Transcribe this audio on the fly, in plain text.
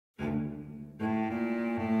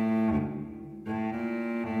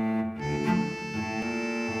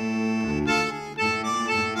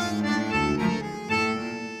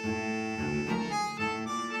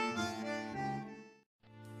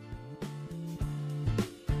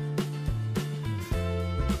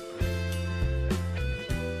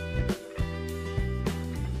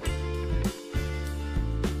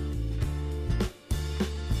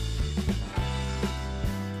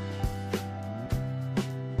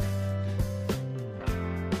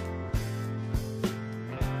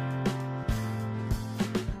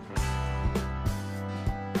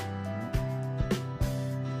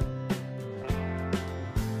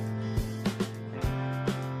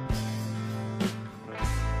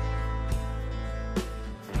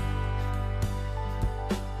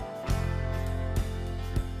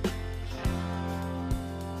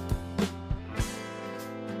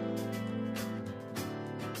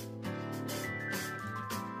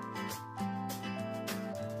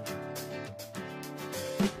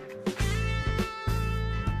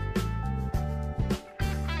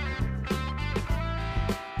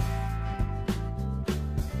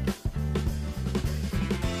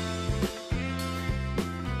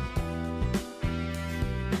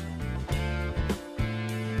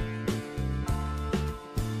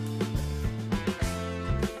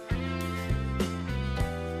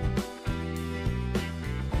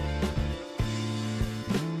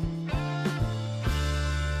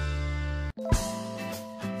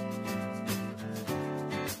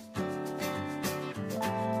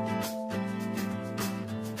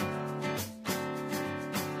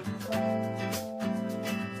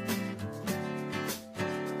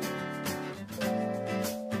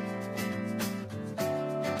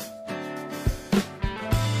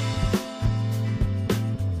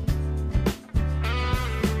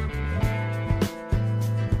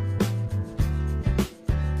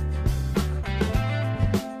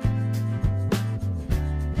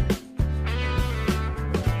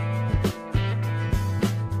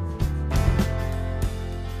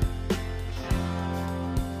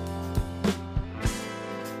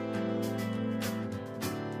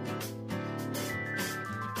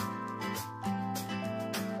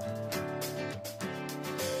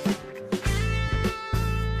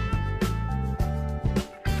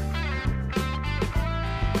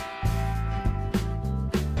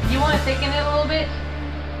thicken it a little bit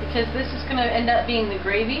because this is going to end up being the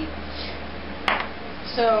gravy.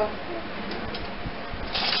 So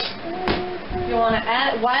you want to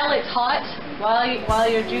add it while it's hot, while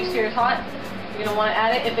your juice here is hot. You're going to want to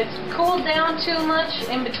add it. If it's cooled down too much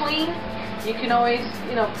in between, you can always,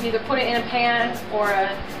 either put it in a pan or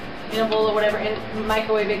in a bowl or whatever and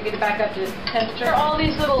microwave it, get it back up to temperature. All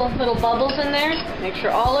these little bubbles in there, make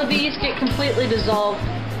sure all of these get completely dissolved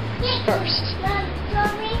first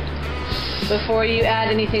before you add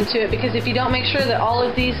anything to it, because if you don't make sure that all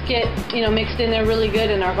of these get mixed in there really good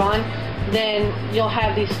and are gone, then you'll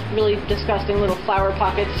have these really disgusting little flour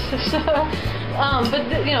pockets. So,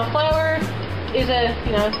 flour is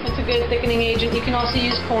it's a good thickening agent. You can also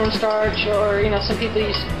use cornstarch, or some people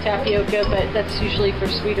use tapioca, but that's usually for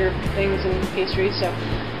sweeter things and pastries. So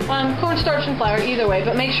cornstarch and flour, either way,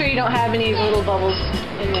 but make sure you don't have any little bubbles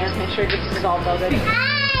in there. Make sure it gets dissolved already.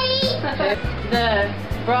 The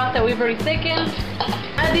broth that we've already thickened,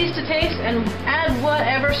 add these to taste and add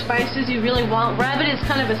whatever spices you really want. Rabbit is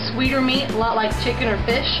kind of a sweeter meat, a lot like chicken or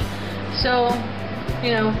fish, so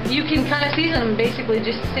you can kind of season them basically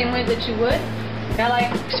just the same way that you would. I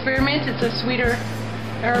like spearmint, it's a sweeter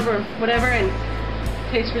herb or whatever, and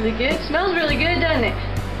it tastes really good. It smells really good, doesn't it?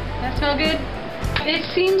 That smell good? It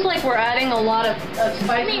seems like we're adding a lot of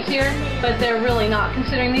spices here, but they're really not,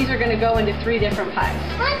 considering these are going to go into 3 different pies.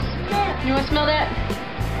 You want to smell that?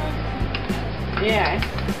 Yeah.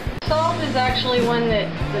 Salt is actually the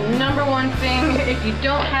 #1 thing. If you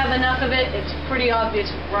don't have enough of it, it's pretty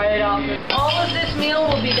obvious right off. All of this meal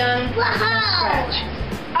will be done from scratch.